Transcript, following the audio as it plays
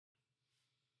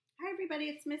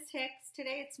everybody, it's Miss Hicks.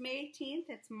 Today it's May 18th.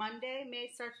 It's Monday. May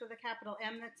starts with a capital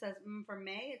M that says M for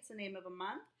May. It's the name of a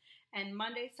month. And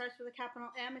Monday starts with a capital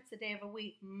M. It's the day of a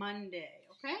week. Monday,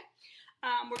 okay?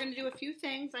 We're going to do a few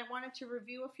things. I wanted to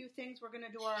review a few things. We're going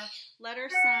to do our letter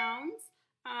sounds.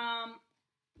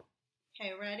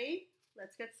 Okay, ready?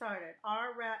 Let's get started. R,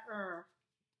 rat,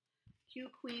 Q,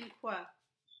 queen, qua.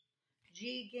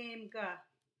 G, game, ga.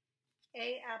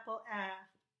 A, apple,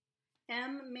 a.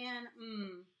 M, man,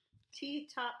 T,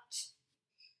 top,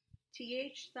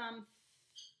 t. TH, thumb,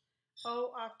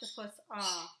 O, octopus,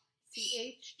 ah.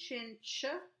 CH, chin, ch.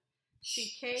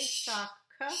 CK, sock,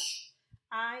 k.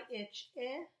 I, itch,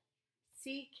 I.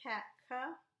 C, cat, k.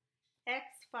 X,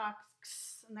 fox,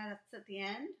 x, and that's at the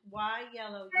end. Y,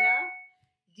 yellow, ya.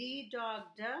 D, dog,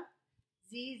 d.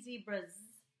 Z, zebra, z.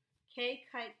 K,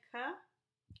 kite, k.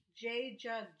 J,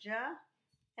 jug, j.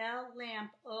 L,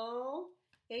 lamp, o.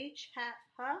 H, hat,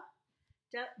 ha.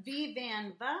 V,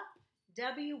 van, va.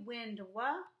 W, wind,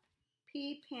 wa.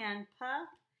 P, pan, pa.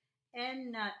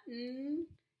 N, nut, n.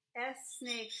 S,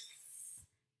 snake, s.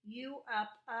 U, up,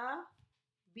 a.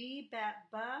 B, bat,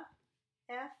 ba.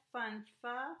 F, fun,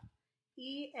 fa.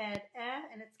 E, ed,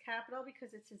 and it's capital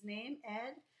because it's his name,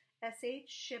 Ed. S-H,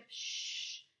 ship,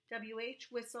 sh. W-H,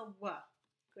 whistle, wa.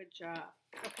 Good job.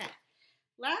 Okay.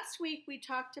 Last week we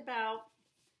talked about,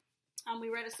 we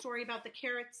read a story about the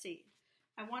carrot seed.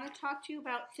 I want to talk to you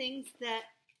about things that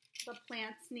the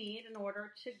plants need in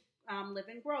order to live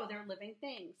and grow. They're living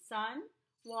things. Sun,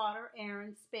 water, air,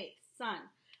 and space. Sun.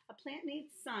 A plant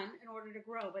needs sun in order to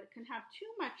grow, but it can have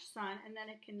too much sun and then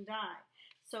it can die.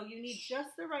 So you need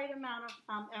just the right amount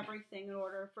of everything in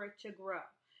order for it to grow.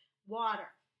 Water.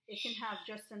 It can have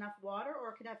just enough water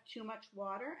or it can have too much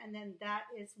water, and then that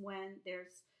is when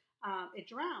there's it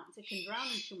drowns. It can drown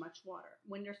in too much water.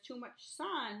 When there's too much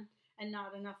sun and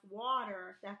not enough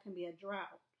water, that can be a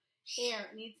drought. Air.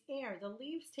 It needs air. The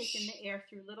leaves take in the air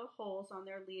through little holes on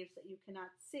their leaves that you cannot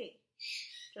see.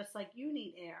 Just like you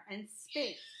need air. And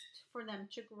space for them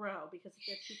to grow, because if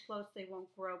they're too close, they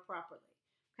won't grow properly.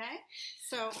 Okay?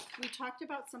 So we talked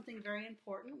about something very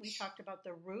important. We talked about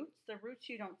the roots. The roots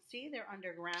you don't see. They're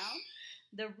underground.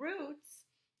 The roots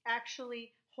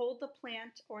actually hold the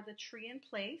plant or the tree in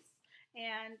place,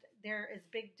 and they're as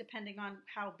big depending on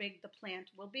how big the plant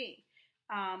will be.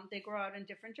 They grow out in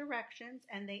different directions,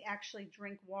 and they actually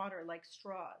drink water like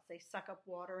straws. They suck up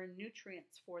water and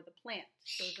nutrients for the plant.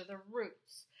 Those are the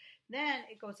roots. Then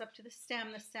it goes up to the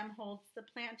stem. The stem holds the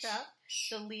plant up.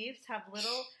 The leaves have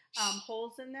little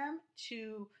holes in them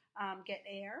to get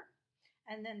air.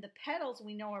 And then the petals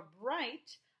we know are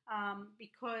bright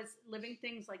because living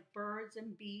things like birds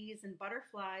and bees and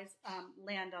butterflies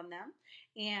land on them,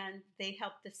 and they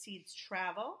help the seeds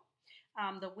travel.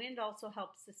 The wind also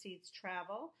helps the seeds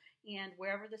travel, and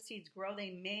wherever the seeds grow,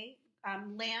 they may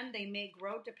land, they may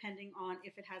grow depending on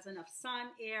if it has enough sun,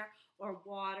 air, or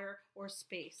water, or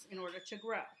space in order to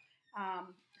grow.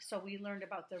 So we learned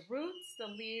about the roots, the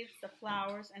leaves, the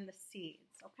flowers, and the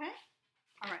seeds, okay?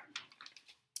 All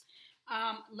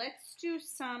right. Let's do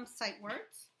some sight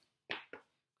words,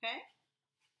 okay?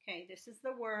 Okay, this is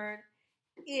the word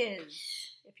is.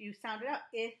 If you sound it out,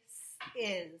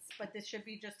 is, but this should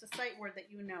be just a sight word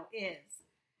that you know, is,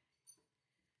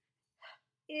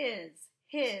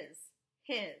 his.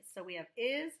 So we have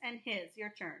is and his. Your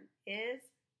turn. Is,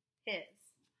 his.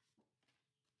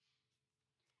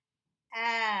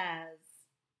 As,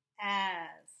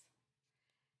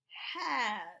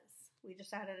 has. We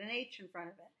just added an H in front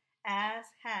of it. As,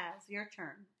 has. Your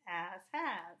turn. As,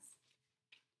 has.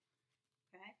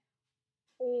 Okay.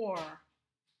 Or,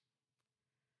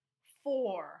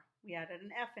 for. We added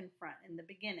an F in front in the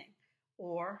beginning.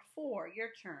 Or, for. Your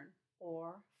turn.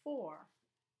 Or, for.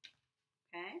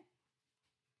 Okay.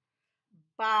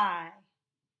 By.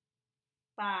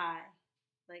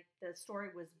 Like the story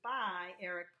was by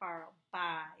Eric Carle.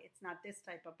 By. It's not this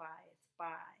type of by. It's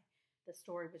by. The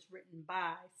story was written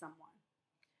by someone.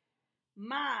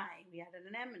 My. We added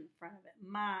an M in front of it.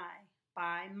 My.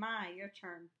 By my. Your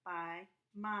turn. By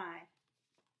my.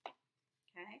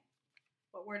 Okay.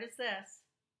 What word is this?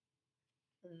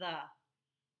 The.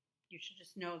 You should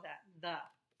just know that. The.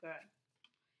 Good.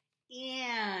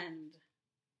 And.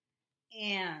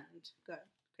 Good.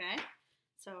 Okay?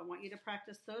 So I want you to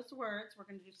practice those words. We're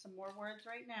going to do some more words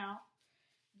right now.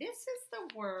 This is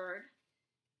the word.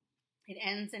 It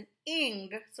ends in ing.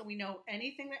 So we know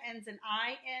anything that ends in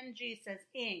ing says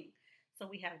ing. So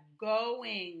we have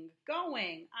going.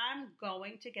 Going. I'm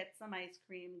going to get some ice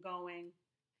cream. Going.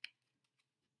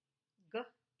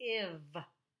 Give.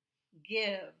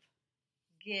 Give.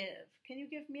 Can you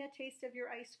give me a taste of your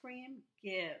ice cream?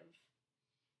 Give.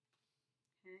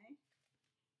 Okay.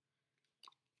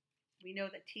 We know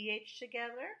that TH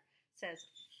together says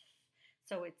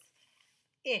so it's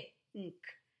ink,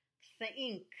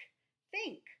 think,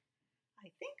 think.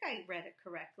 I think I read it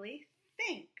correctly.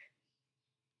 Think.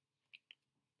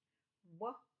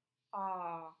 Walk,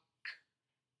 walk,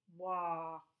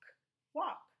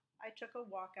 walk. I took a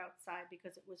walk outside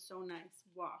because it was so nice.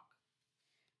 Walk.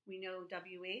 We know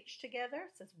WH together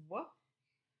says what?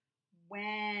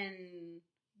 When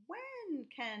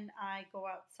can I go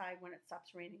outside when it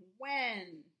stops raining?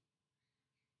 When?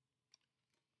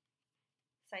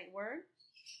 Sight word?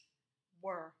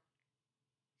 Were.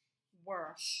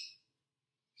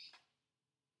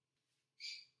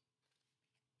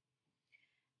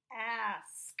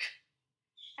 Ask.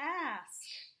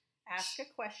 Ask a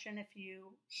question if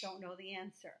you don't know the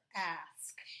answer.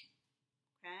 Ask.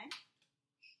 Okay?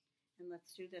 And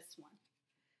let's do this one.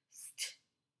 St.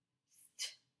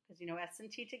 Because you know S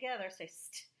and T together say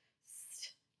st.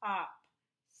 Stop.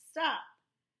 Stop.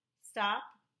 Stop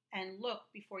and look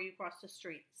before you cross the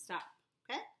street. Stop.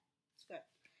 Okay? That's good.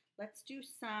 Let's do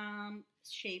some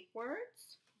shape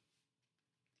words.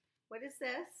 What is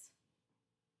this?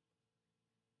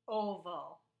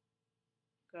 Oval.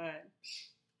 Good.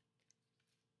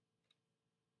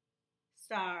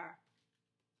 Star.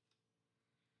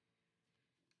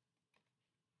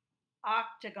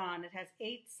 Octagon. It has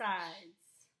 8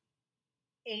 sides.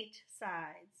 8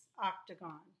 sides.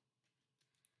 Octagon.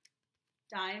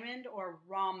 Diamond or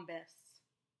rhombus.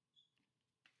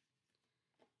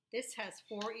 This has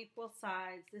 4 equal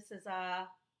sides. This is a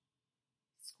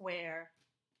square.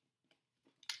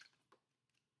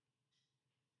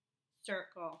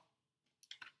 Circle.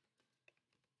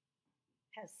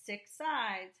 Has 6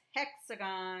 sides.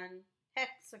 Hexagon.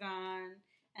 Hexagon.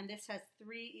 And this has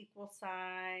 3 equal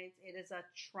sides. It is a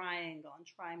triangle, and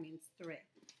tri means 3.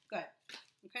 Good.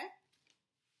 Okay?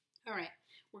 All right.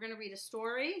 We're going to read a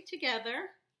story together.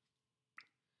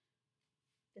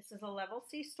 This is a level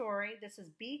C story. This is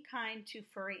Be Kind to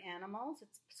Furry Animals.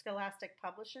 It's Scholastic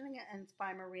Publishing, and it's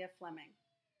by Maria Fleming.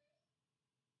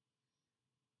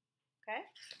 Okay?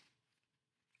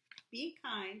 Be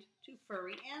kind to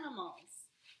furry animals.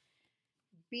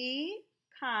 Be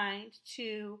kind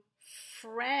to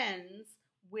friends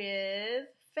with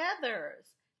feathers.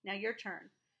 Now your turn.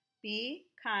 Be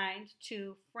kind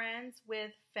to friends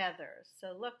with feathers.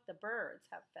 So look, the birds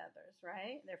have feathers,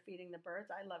 right? They're feeding the birds.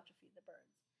 I love to feed the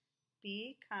birds.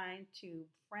 Be kind to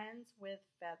friends with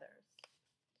feathers.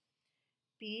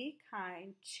 Be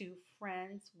kind to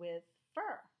friends with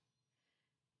fur.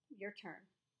 Your turn.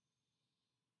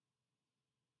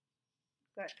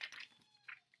 Good.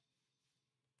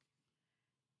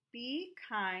 Be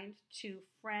kind to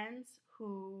friends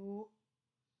who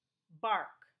bark.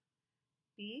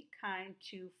 Be kind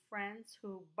to friends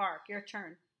who bark. Your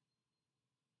turn.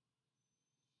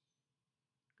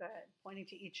 Good. Pointing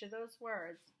to each of those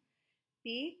words.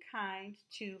 Be kind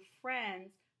to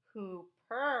friends who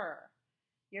purr.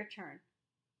 Your turn.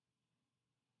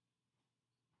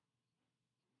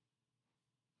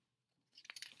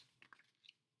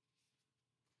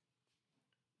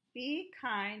 Be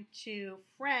kind to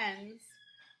friends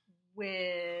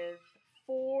with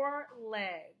 4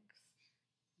 legs.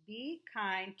 Be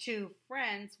kind to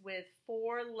friends with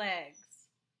 4 legs.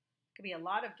 Could be a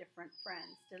lot of different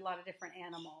friends, a lot of different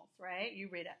animals, right? You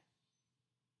read it.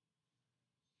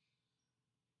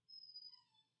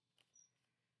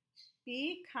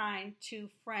 Be kind to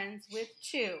friends with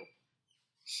 2.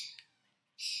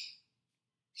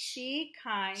 Be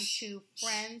kind to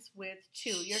friends with 2.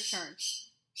 Your turn.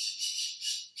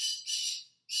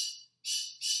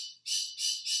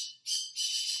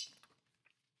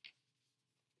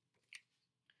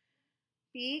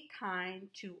 Be kind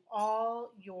to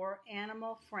all your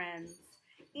animal friends,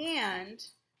 and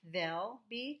they'll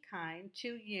be kind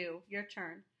to you. Your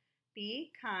turn.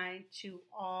 Be kind to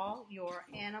all your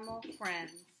animal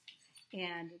friends,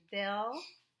 and they'll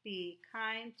be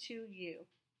kind to you.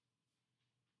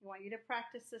 I want you to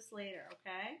practice this later,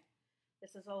 okay?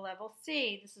 This is a level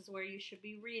C. This is where you should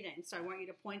be reading. So I want you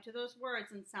to point to those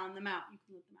words and sound them out. You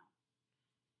can let them out.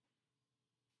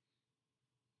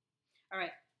 All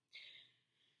right.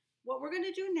 What we're going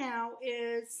to do now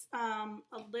is a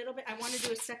little bit, I want to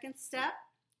do a second step,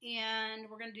 and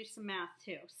we're going to do some math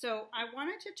too. So I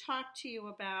wanted to talk to you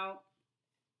about,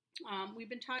 I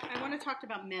want to talk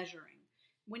about measuring.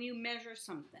 When you measure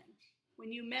something.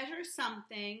 When you measure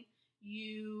something,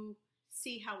 you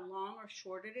see how long or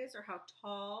short it is, or how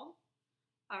tall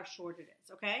or short it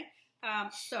is, okay?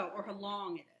 Or how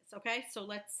long it is, okay? So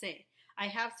let's see. I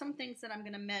have some things that I'm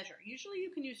going to measure. Usually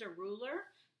you can use a ruler,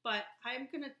 but I'm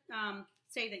going to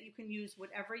say that you can use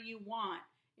whatever you want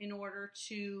in order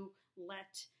to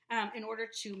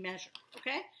measure,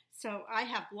 okay? So I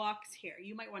have blocks here.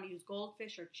 You might want to use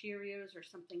goldfish or Cheerios or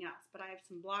something else, but I have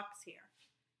some blocks here,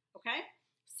 okay?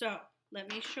 So let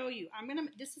me show you.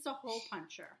 This is a hole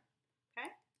puncher, okay?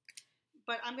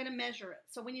 But I'm gonna measure it.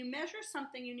 So when you measure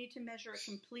something, you need to measure it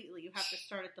completely. You have to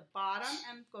start at the bottom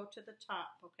and go to the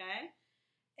top, okay?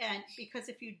 And because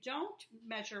if you don't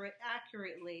measure it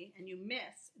accurately and you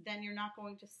miss, then you're not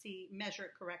going to measure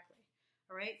it correctly.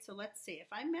 All right, so let's see. If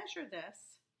I measure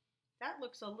this, that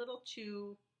looks a little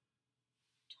too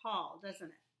tall, doesn't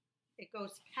it? It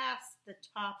goes past the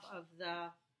top of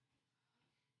the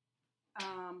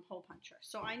hole puncher.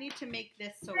 So I need to make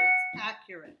this so it's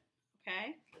accurate,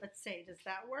 okay? Let's see, does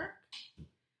that work?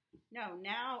 No,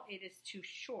 now it is too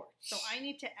short. So I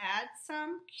need to add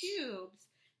some cubes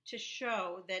to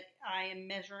show that I am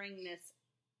measuring this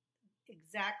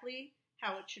exactly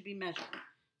how it should be measured.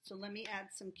 So let me add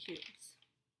some cubes.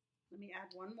 Let me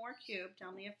add one more cube.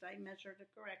 Tell me if I measured it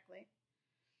correctly.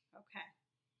 Okay.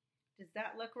 Does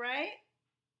that look right?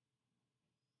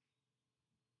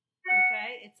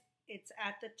 Okay, it's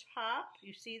at the top.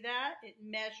 You see that? It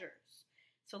measures.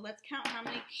 So let's count how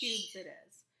many cubes it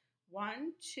is.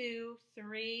 1, 2,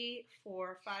 3,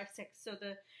 4, 5, 6. So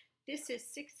this is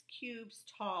 6 cubes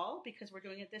tall because we're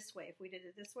doing it this way. If we did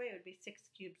it this way, it would be 6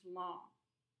 cubes long.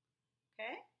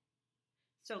 Okay?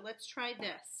 So let's try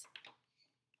this.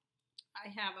 I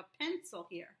have a pencil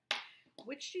here.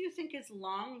 Which do you think is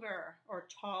longer or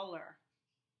taller?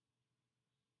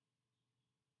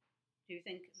 Do you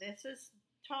think this is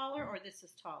taller or this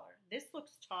is taller? This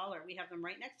looks taller. We have them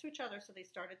right next to each other, so they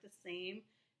start at the same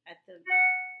at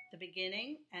the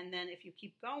beginning, and then if you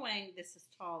keep going, this is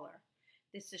taller.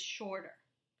 This is shorter,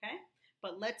 okay?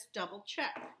 But let's double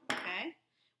check, okay?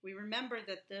 We remember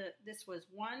that this was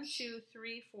 1, 2,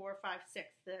 3, 4, 5, 6.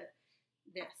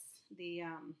 The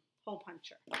hole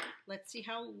puncher. Let's see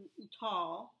how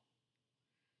tall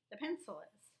the pencil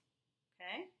is,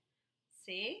 okay?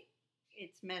 See?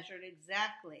 It's measured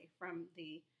exactly from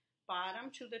the bottom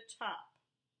to the top,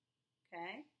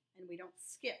 okay? And we don't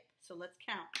skip, so let's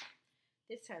count.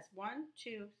 This has 1,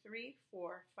 2, 3,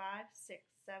 4, 5, 6,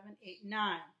 7, 8,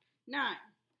 9. 9.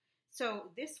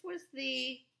 So this was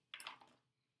the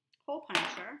hole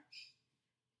puncher,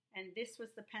 and this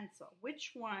was the pencil.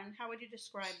 Which one, how would you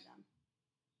describe them?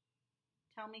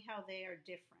 Tell me how they are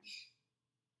different.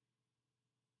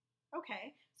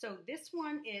 Okay, so this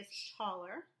one is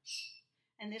taller,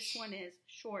 and this one is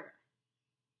shorter,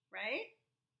 right?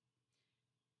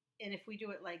 And if we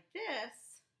do it like this,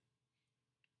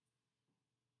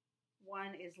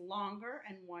 one is longer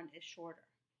and one is shorter,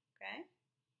 okay?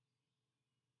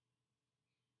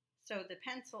 So the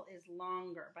pencil is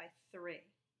longer by 3,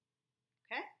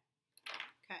 okay?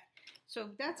 Okay, so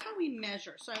that's how we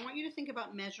measure. So I want you to think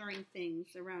about measuring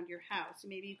things around your house.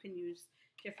 Maybe you can use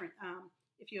different,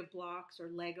 if you have blocks or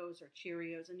Legos or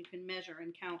Cheerios, and you can measure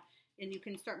and count, and you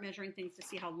can start measuring things to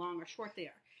see how long or short they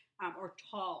are, or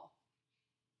tall.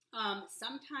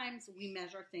 Sometimes we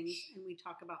measure things and we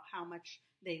talk about how much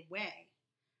they weigh.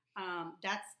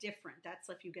 That's different. That's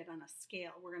if you get on a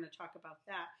scale. We're going to talk about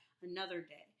that another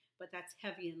day, but that's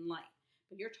heavy and light.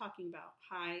 But you're talking about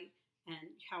high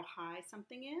and how high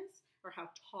something is, or how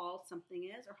tall something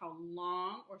is, or how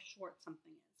long or short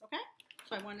something is, okay?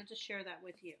 So I wanted to share that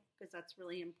with you because that's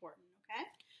really important, okay?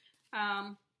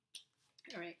 All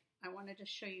right, I wanted to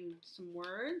show you some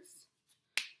words.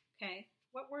 Okay,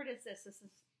 what word is this? This is a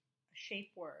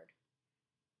shape word.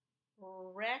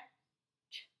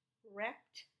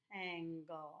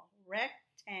 Rectangle.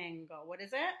 Rectangle. What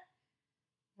is it?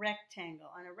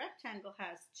 Rectangle. And a rectangle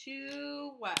has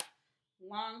 2 what?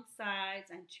 Long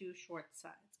sides and 2 short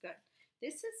sides. Good.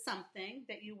 This is something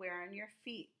that you wear on your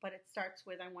feet, but it starts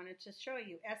with, I wanted to show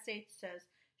you. SH says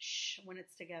sh when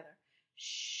it's together.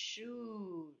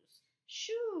 Shoes.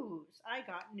 Shoes. I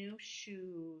got new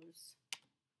shoes.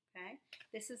 Okay.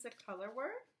 This is a color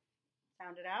word.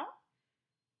 Sound it out.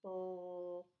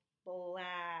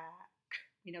 Black.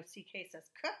 You know, CK says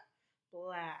k.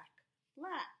 Black.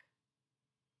 Black.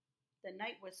 The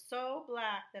night was so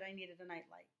black that I needed a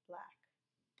nightlight. Black.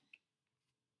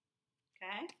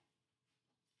 Okay.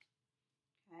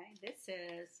 Okay. This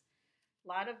is a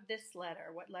lot of this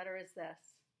letter. What letter is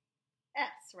this?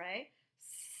 S, right?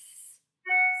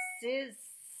 Sizz.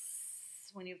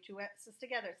 When you have 2 S's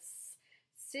together.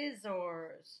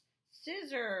 Scissors.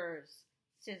 Scissors.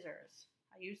 Scissors.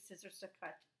 I use scissors to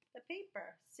cut the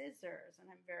paper. Scissors. And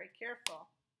I'm very careful.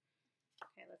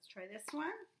 Okay, let's try this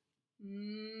one.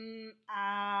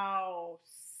 Mouse.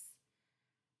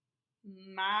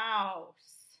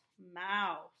 Mouse.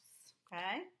 Mouse.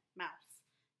 Okay? Mouse.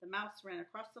 The mouse ran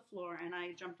across the floor and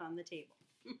I jumped on the table.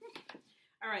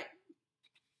 All right,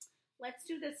 let's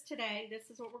do this today.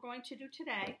 This is what we're going to do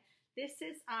today. This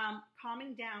is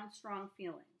calming down strong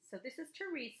feelings. So this is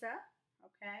Teresa,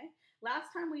 okay?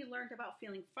 Last time we learned about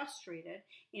feeling frustrated,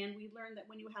 and we learned that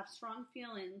when you have strong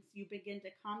feelings, you begin to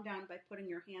calm down by putting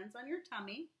your hands on your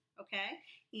tummy, okay?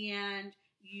 And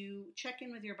you check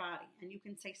in with your body, and you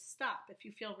can say stop. If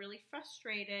you feel really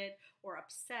frustrated or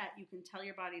upset, you can tell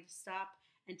your body to stop.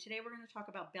 And today we're going to talk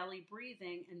about belly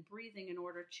breathing and breathing in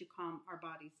order to calm our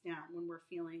bodies down when we're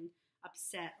feeling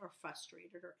upset or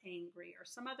frustrated or angry or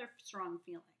some other strong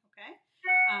feeling, okay?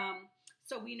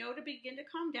 So we know to begin to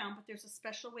calm down, but there's a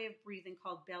special way of breathing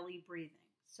called belly breathing.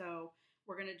 So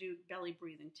we're going to do belly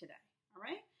breathing today, all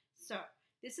right? So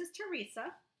this is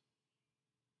Teresa,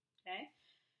 okay?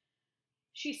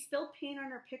 She spilled paint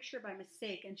on her picture by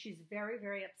mistake, and she's very,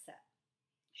 very upset.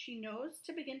 She knows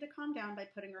to begin to calm down by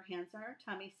putting her hands on her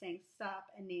tummy, saying stop,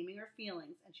 and naming her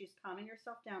feelings. And she's calming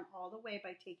herself down all the way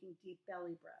by taking deep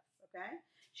belly breaths, okay?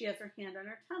 She has her hand on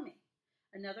her tummy.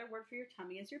 Another word for your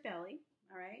tummy is your belly,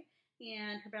 all right?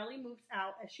 And her belly moves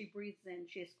out as she breathes in.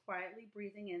 She is quietly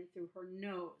breathing in through her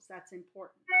nose. That's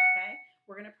important, okay?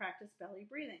 We're going to practice belly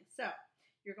breathing. So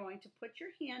you're going to put your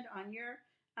hand on your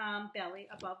belly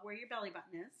above where your belly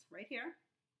button is, right here,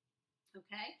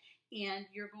 okay? And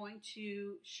you're going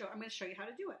to I'm going to show you how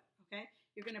to do it, okay?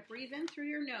 You're going to breathe in through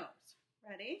your nose.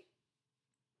 Ready?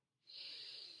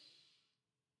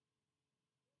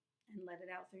 And let it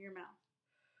out through your mouth.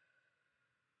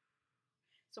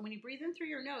 So when you breathe in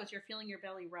through your nose, you're feeling your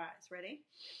belly rise. Ready?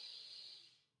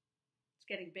 It's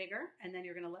getting bigger, and then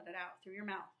you're going to let it out through your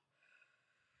mouth.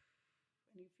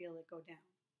 And you feel it go down.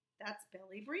 That's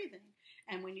belly breathing.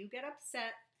 And when you get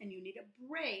upset and you need a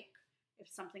break, if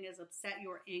something has upset you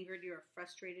or angered you or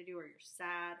frustrated you or you're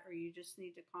sad or you just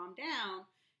need to calm down,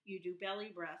 you do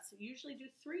belly breaths. You usually do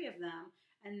 3 of them,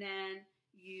 and then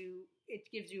it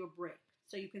gives you a break.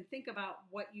 So you can think about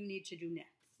what you need to do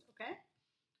next, okay?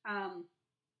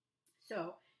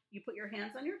 So you put your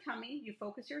hands on your tummy, you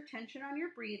focus your attention on your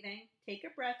breathing, take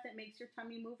a breath that makes your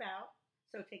tummy move out.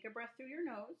 So take a breath through your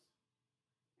nose,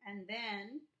 and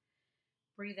then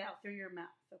breathe out through your mouth,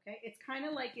 okay? It's kind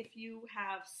of like if you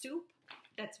have soup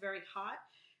that's very hot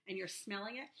and you're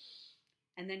smelling it,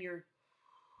 and then you're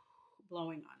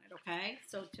blowing on it, okay?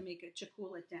 So to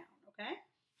cool it down, okay?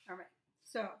 All right,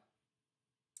 so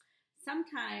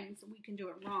sometimes we can do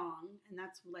it wrong, and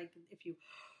that's like if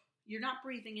you're not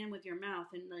breathing in with your mouth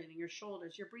and letting your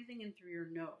shoulders. You're breathing in through your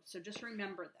nose. So just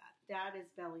remember that. That is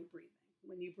belly breathing.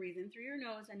 When you breathe in through your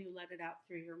nose and you let it out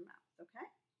through your mouth, okay?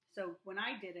 So when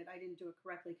I did it, I didn't do it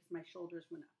correctly because my shoulders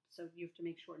went up. So you have to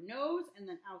make sure nose and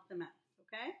then out the mouth,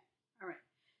 okay? All right.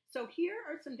 So here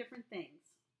are some different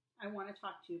things I want to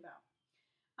talk to you about.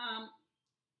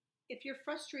 If you're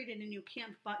frustrated and you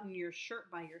can't button your shirt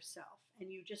by yourself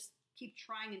and you just keep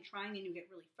trying and trying and you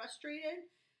get really frustrated,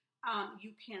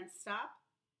 you can stop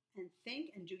and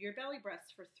think and do your belly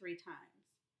breaths for 3 times.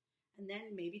 And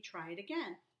then maybe try it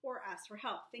again or ask for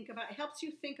help. It helps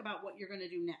you think about what you're going to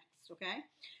do next, okay?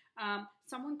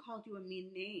 Someone called you a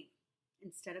mean name.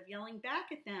 Instead of yelling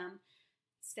back at them,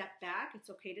 step back. It's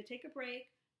okay to take a break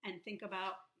and think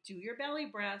about, do your belly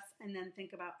breaths, and then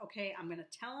think about, okay, I'm going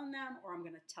to tell them, or I'm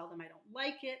going to tell them I don't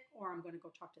like it, or I'm going to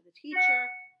go talk to the teacher,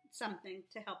 something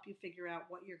to help you figure out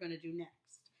what you're going to do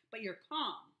next. But you're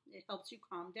calm. It helps you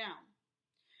calm down.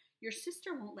 Your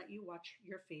sister won't let you watch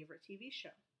your favorite TV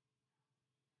show.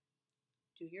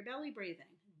 Do your belly breathing.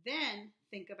 Then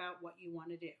think about what you want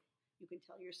to do. You can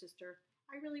tell your sister,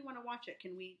 I really want to watch it.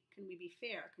 Can we be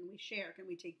fair? Can we share? Can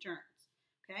we take turns?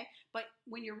 Okay? But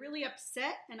when you're really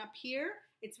upset and up here,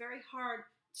 it's very hard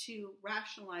to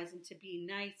rationalize and to be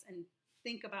nice and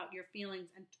think about your feelings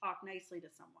and talk nicely to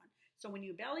someone. So when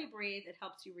you belly breathe, it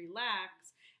helps you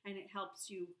relax and it helps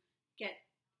you get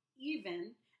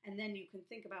even, and then you can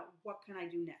think about what can I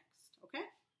do next, okay?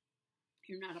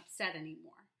 You're not upset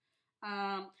anymore.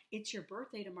 It's your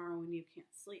birthday tomorrow and you can't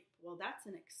sleep. Well, that's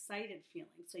an excited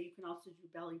feeling, so you can also do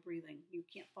belly breathing. You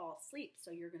can't fall asleep, so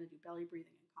you're going to do belly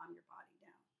breathing and calm your body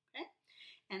down, okay?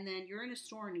 And then you're in a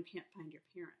store and you can't find your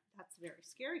parent. That's a very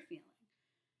scary feeling.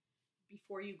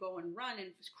 Before you go and run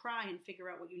and just cry and figure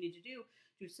out what you need to do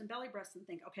some belly breaths and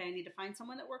think, okay, I need to find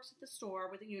someone that works at the store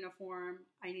with a uniform.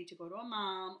 I need to go to a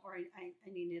mom, or I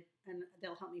need it, and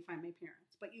they'll help me find my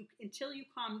parents. But until you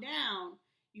calm down,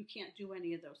 you can't do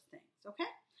any of those things, okay?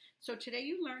 So today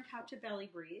you learned how to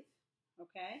belly breathe,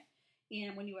 okay?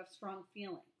 And when you have strong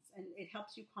feelings, and it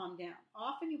helps you calm down.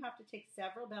 Often you have to take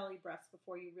several belly breaths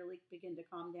before you really begin to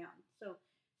calm down. So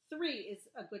 3 is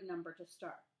a good number to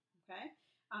start, okay?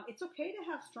 It's okay to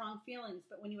have strong feelings,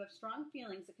 but when you have strong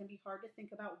feelings, it can be hard to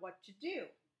think about what to do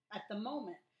at the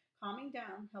moment. Calming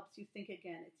down helps you think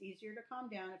again. It's easier to calm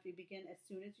down if you begin as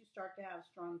soon as you start to have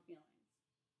strong feelings.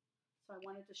 So I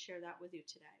wanted to share that with you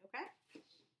today, okay?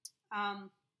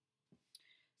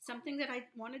 Something that I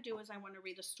want to do is I want to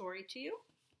read a story to you,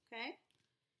 okay?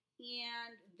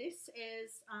 And this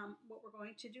is what we're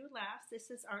going to do last. This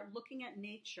is our looking at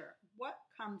nature. What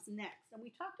comes next? And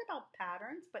we talked about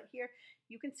patterns, but here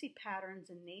you can see patterns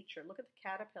in nature. Look at the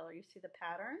caterpillar. You see the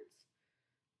patterns?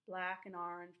 Black and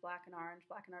orange, black and orange,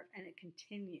 black and orange, and it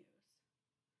continues.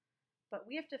 But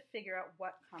we have to figure out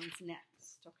what comes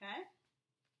next, okay?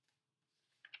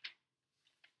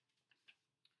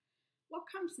 What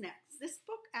comes next? This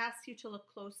book asks you to look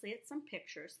closely at some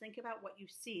pictures, think about what you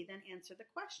see, then answer the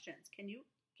questions. Can you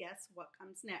guess what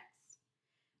comes next?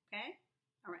 Okay?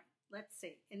 All right, let's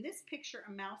see. In this picture,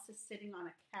 a mouse is sitting on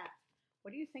a cat.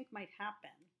 What do you think might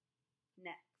happen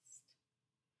next?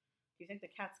 Do you think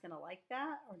the cat's going to like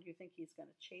that, or do you think he's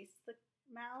going to chase the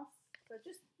mouse? So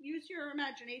just use your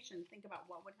imagination. Think about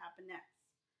what would happen next.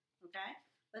 Okay?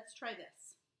 Let's try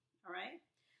this. All right?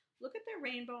 Look at the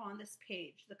rainbow on this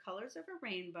page. The colors of a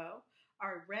rainbow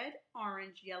are red,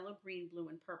 orange, yellow, green,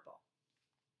 blue, and purple.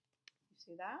 You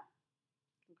see that?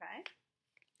 Okay.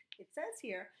 It says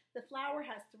here, the flower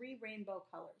has 3 rainbow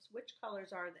colors. Which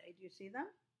colors are they? Do you see them?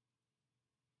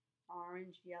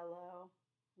 Orange, yellow,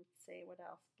 let's see, what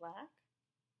else? Black?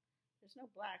 There's no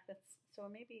black. So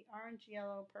maybe orange,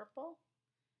 yellow, purple?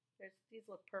 These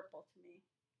look purple to me.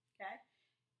 Okay.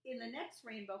 In the next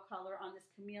rainbow color on this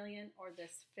chameleon or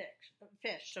this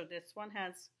fish. So this one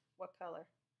has what color?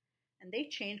 And they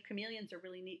change. Chameleons are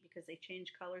really neat because they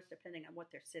change colors depending on what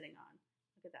they're sitting on.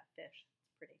 Look at that fish.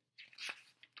 It's pretty.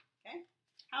 Okay.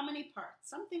 How many parts?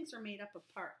 Some things are made up of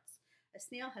parts. A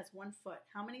snail has 1 foot.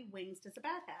 How many wings does a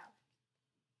bat have?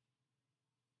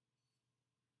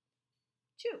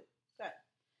 2. Good.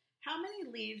 How many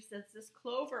leaves does this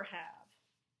clover have?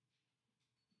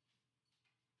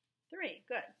 3.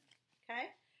 Good. Okay.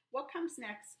 What comes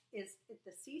next? Is it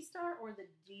the sea star or the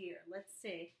deer? Let's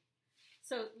see.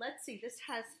 So let's see. This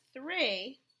has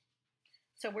 3.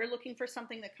 So we're looking for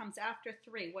something that comes after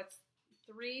 3. What's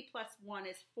 3 plus 1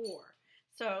 is 4.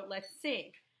 So let's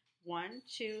see. 1,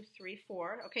 2, 3,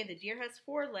 4. Okay, the deer has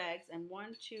 4 legs, and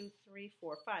 1, 2, 3,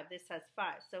 4, 5. This has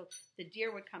 5. So the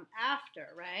deer would come after,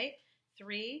 right?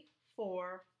 3,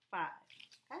 4, 5.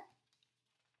 Okay.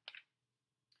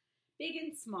 Big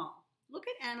and small. Look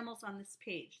at animals on this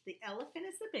page. The elephant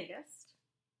is the biggest.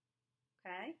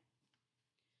 Okay.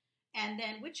 And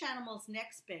then which animal is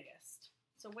next biggest?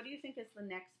 So what do you think is the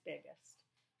next biggest?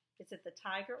 Is it the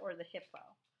tiger or the hippo?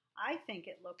 I think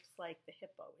it looks like the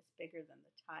hippo is bigger than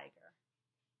the tiger.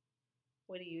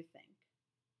 What do you think?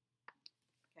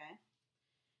 Okay.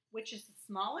 Which is the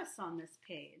smallest on this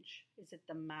page? Is it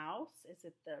the mouse? Is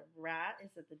it the rat?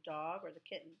 Is it the dog or the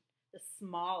kitten? The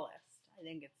smallest. I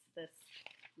think it's this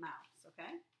mouse,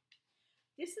 okay?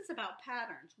 This is about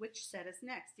patterns. Which set is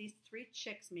next? These 3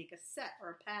 chicks make a set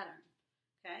or a pattern.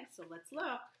 Okay, so let's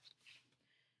look.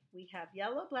 We have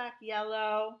yellow, black,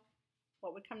 yellow.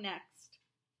 What would come next?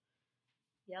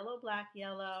 Yellow, black,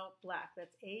 black.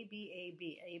 That's A, B, A,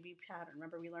 B, A, B pattern.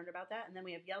 Remember we learned about that? And then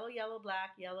we have yellow, yellow,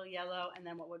 black, yellow, yellow, and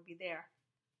then what would be there?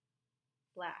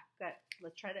 Black. Good.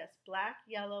 Let's try this. Black,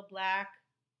 yellow,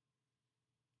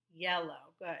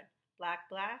 yellow. Good. Black,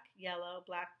 black, yellow,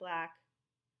 black,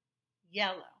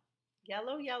 yellow.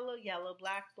 Yellow, yellow, yellow,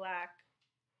 black,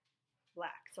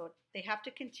 black. So they have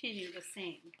to continue the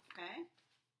same, okay?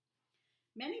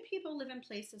 Many people live in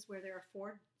places where there are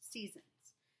 4 seasons.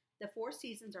 The 4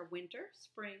 seasons are winter,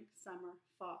 spring, summer,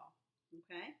 fall,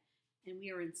 okay? And we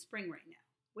are in spring right now.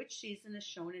 Which season is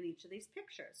shown in each of these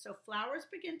pictures? So flowers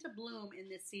begin to bloom in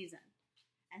this season.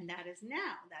 And that is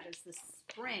now. That is the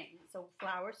spring. So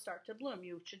flowers start to bloom.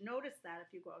 You should notice that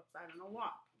if you go outside on a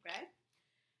walk, okay?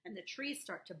 And the trees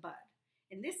start to bud.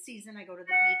 In this season, I go to the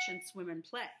beach and swim and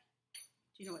play.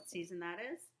 Do you know what season that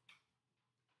is?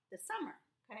 The summer,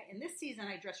 okay? In this season,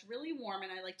 I dress really warm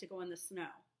and I like to go in the snow.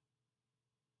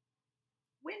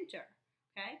 Winter,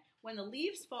 okay? When the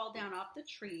leaves fall down off the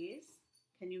trees,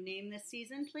 can you name this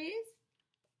season, please?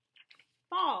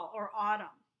 Fall or autumn.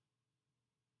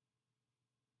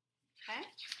 Okay?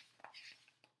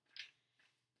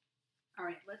 All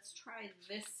right, let's try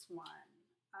this one.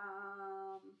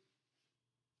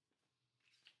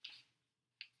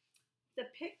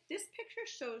 This picture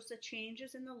shows the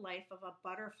changes in the life of a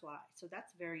butterfly, so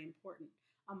that's very important.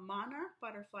 A monarch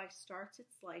butterfly starts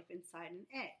its life inside an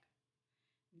egg.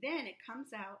 Then it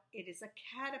comes out, it is a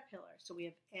caterpillar. So we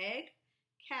have egg,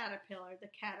 caterpillar. The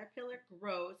caterpillar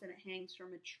grows and it hangs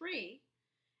from a tree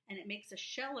and it makes a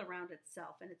shell around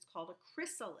itself and it's called a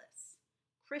chrysalis.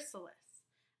 Chrysalis.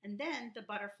 And then the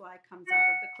butterfly comes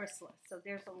out of the chrysalis. So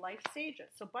there's a life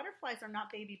stages. So butterflies are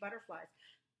not baby butterflies.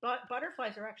 But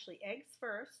butterflies are actually eggs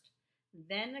first,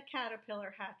 then the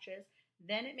caterpillar hatches,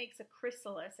 then it makes a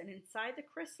chrysalis, and inside the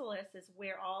chrysalis is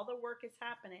where all the work is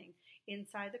happening.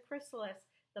 Inside the chrysalis,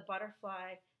 the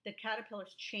butterfly, the caterpillar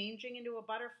is changing into a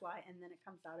butterfly, and then it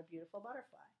comes out a beautiful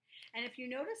butterfly. And if you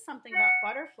notice something about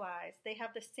butterflies, they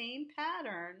have the same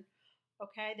pattern,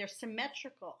 okay? They're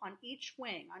symmetrical on each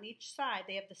wing, on each side.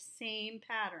 They have the same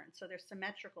pattern, so they're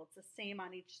symmetrical. It's the same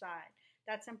on each side.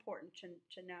 That's important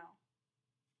to know.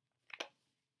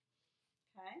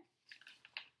 Okay,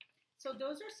 so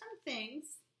those are some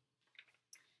things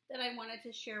that I wanted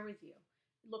to share with you,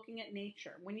 looking at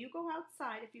nature. When you go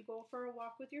outside, if you go for a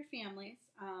walk with your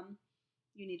families,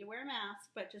 you need to wear a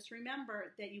mask, but just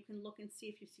remember that you can look and see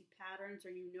if you see patterns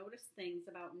or you notice things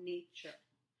about nature.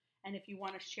 And if you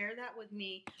want to share that with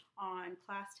me on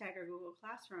ClassTag or Google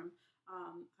Classroom,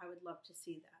 I would love to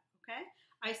see that, okay?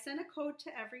 I sent a code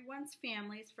to everyone's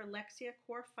families for Lexia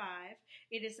Core 5.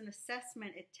 It is an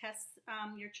assessment. It tests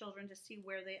your children to see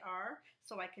where they are,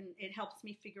 so it helps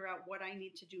me figure out what I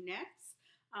need to do next.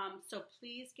 So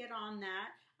please get on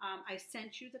that. I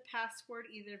sent you the password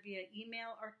either via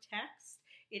email or text.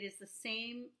 It is the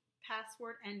same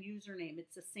password and username.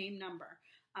 It's the same number.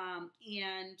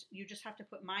 And you just have to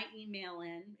put my email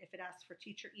in if it asks for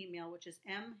teacher email, which is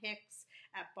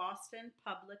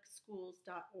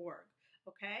mhicks@bostonpublicschools.org.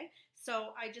 Okay,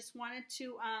 so I just wanted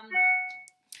to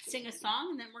sing a song,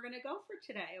 and then we're going to go for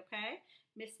today, okay?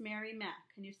 Miss Mary Mac.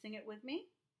 Can you sing it with me?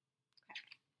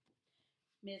 Okay.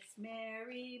 Miss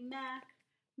Mary Mac,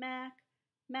 Mac,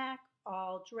 Mac,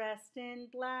 all dressed in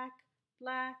black,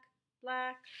 black,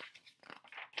 black,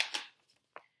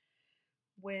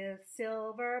 with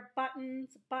silver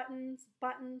buttons, buttons,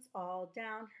 buttons, all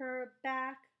down her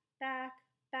back, back,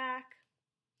 back.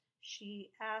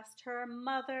 She asked her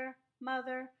mother,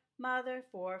 mother, mother,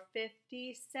 for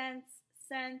 50 cents,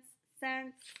 cents,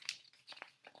 cents,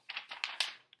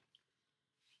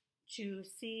 to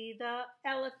see the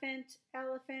elephant,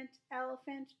 elephant,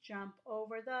 elephant jump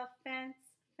over the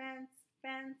fence, fence,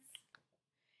 fence.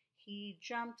 He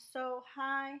jumped so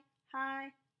high,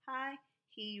 high, high,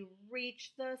 he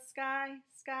reached the sky,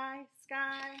 sky,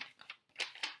 sky.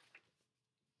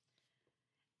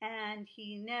 And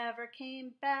he never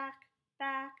came back,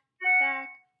 back, back,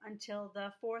 until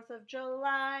the 4th of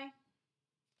July.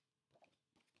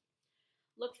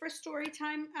 Look for story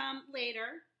time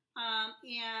later,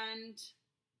 and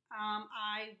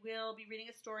I will be reading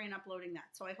a story and uploading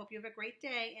that. So I hope you have a great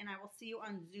day, and I will see you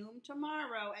on Zoom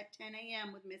tomorrow at 10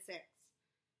 a.m. with Miss Hicks.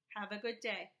 Have a good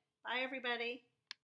day. Bye, everybody.